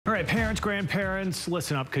All right, parents, grandparents,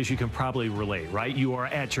 listen up because you can probably relate, right? You are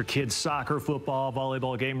at your kid's soccer, football,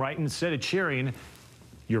 volleyball game, right? Instead of cheering,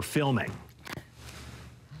 you're filming.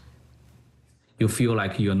 You feel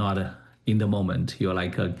like you're not in the moment. You're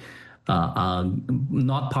like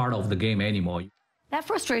not part of the game anymore. That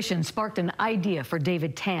frustration sparked an idea for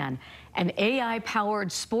David Tan, an AI-powered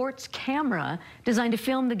sports camera designed to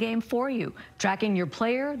film the game for you, tracking your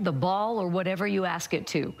player, the ball, or whatever you ask it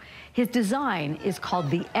to. His design is called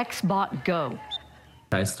the XBot Go.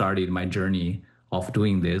 I started my journey of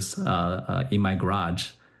doing this in my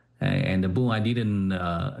garage, and boom, I didn't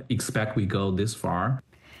expect we go this far.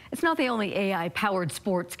 It's not the only AI-powered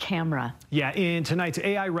sports camera. Yeah, in tonight's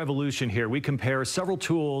AI revolution here, we compare several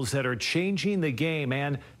tools that are changing the game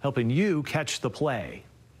and helping you catch the play.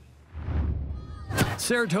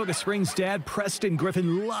 Saratoga Springs dad Preston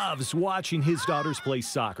Griffin loves watching his daughters play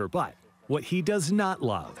soccer, but what he does not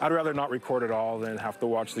love. I'd rather not record it all than have to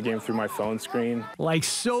watch the game through my phone screen. Like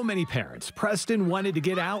so many parents, Preston wanted to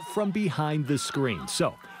get out from behind the screen,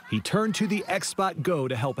 so he turned to the XBot Go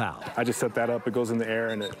to help out. I just set that up, it goes in the air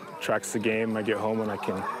and it tracks the game. I get home and I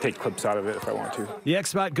can take clips out of it if I want to. The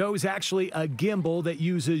XBot Go is actually a gimbal that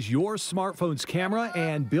uses your smartphone's camera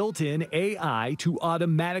and built-in AI to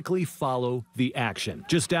automatically follow the action.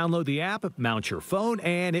 Just download the app, mount your phone,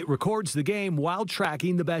 and it records the game while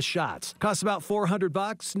tracking the best shots. Costs about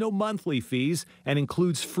 $400, no monthly fees, and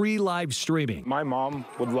includes free live streaming. My mom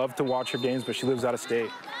would love to watch her games, but she lives out of state.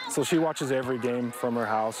 So she watches every game from her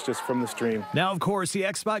house, just from the stream. Now, of course, the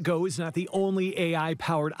XBot Go is not the only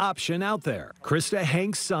AI-powered option out there. Krista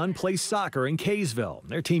Hank's son plays soccer in Kaysville.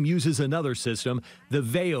 Their team uses another system, the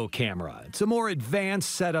Veo camera. It's a more advanced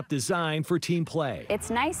setup designed for team play. It's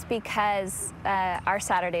nice because our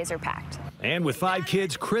Saturdays are packed. And with 5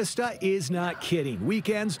 kids, Krista is not kidding.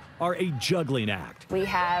 Weekends are a juggling act. We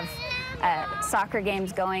have soccer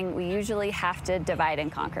games going. We usually have to divide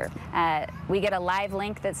and conquer. We get a live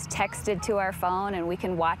link that's texted to our phone and we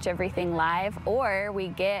can watch everything live, or we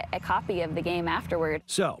get a copy of the game afterward.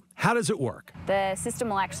 So, how does it work? The system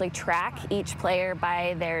will actually track each player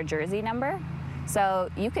by their jersey number. So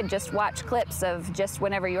you could just watch clips of just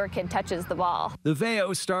whenever your kid touches the ball. The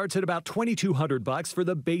Veo starts at about $2,200 for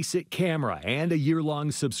the basic camera and a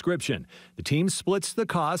year-long subscription. The team splits the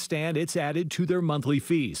cost and it's added to their monthly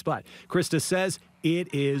fees. But Krista says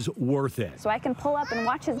it is worth it. So I can pull up and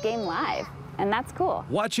watch his game live, and that's cool.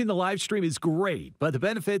 Watching the live stream is great, but the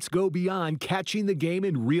benefits go beyond catching the game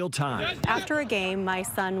in real time. After a game, my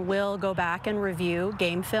son will go back and review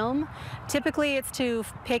game film. Typically, it's to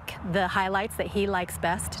pick the highlights that he likes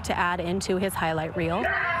best to add into his highlight reel.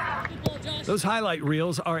 Those highlight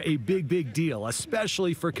reels are a big deal,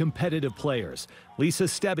 especially for competitive players. Lisa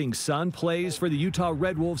Stebbing's son plays for the Utah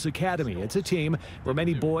Red Wolves Academy. It's a team where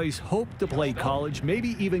many boys hope to play college,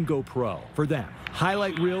 maybe even go pro. For them,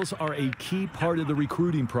 highlight reels are a key part of the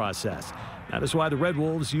recruiting process. That is why the Red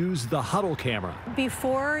Wolves use the Huddle camera.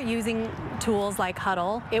 Before using tools like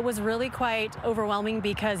Huddle, it was really quite overwhelming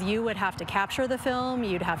because you would have to capture the film,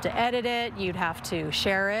 you'd have to edit it, you'd have to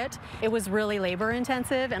share it. It was really labor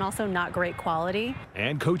intensive and also not great quality.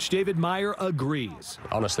 And Coach David Meyer agrees.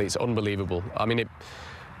 Honestly, it's unbelievable. I mean,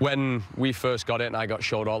 when we first got it and I got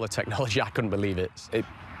showed all the technology, I couldn't believe it. It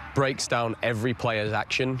breaks down every player's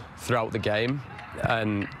action throughout the game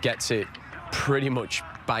and gets it pretty much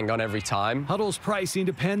bang on every time. Huddle's pricing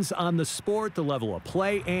depends on the sport, the level of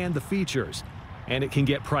play, and the features. And it can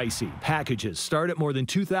get pricey. Packages start at more than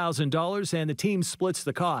 $2,000, and the team splits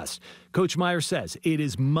the cost. Coach Meyer says it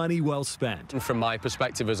is money well spent. And from my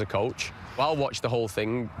perspective as a coach, I'll watch the whole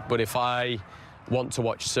thing, but if I want to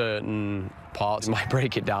watch certain parts, it might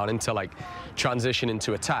break it down into like transition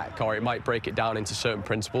into attack, or it might break it down into certain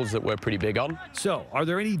principles that we're pretty big on. So, are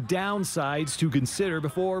there any downsides to consider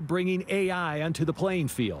before bringing AI onto the playing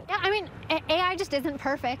field? Yeah, I mean, AI just isn't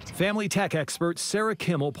perfect. Family tech expert Sarah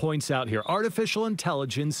Kimmel points out here, artificial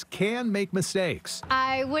intelligence can make mistakes.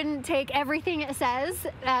 I wouldn't take everything it says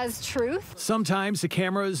as truth. Sometimes the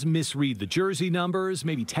cameras misread the jersey numbers,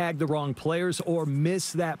 maybe tag the wrong players, or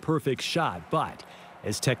miss that perfect shot. But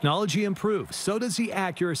as technology improves, so does the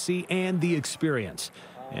accuracy and the experience.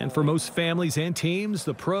 And for most families and teams,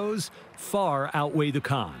 the pros far outweigh the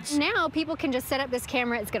cons. Now people can just set up this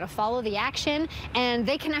camera, it's going to follow the action, and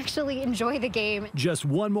they can actually enjoy the game. Just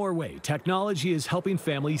one more way technology is helping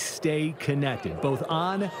families stay connected, both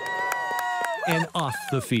on and off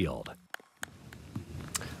the field.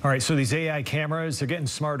 All right, so these AI cameras, they're getting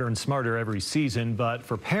smarter and smarter every season, but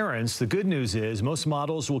for parents, the good news is most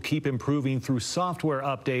models will keep improving through software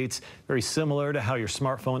updates, very similar to how your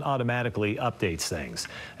smartphone automatically updates things.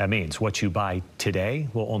 That means what you buy today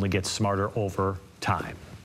will only get smarter over time.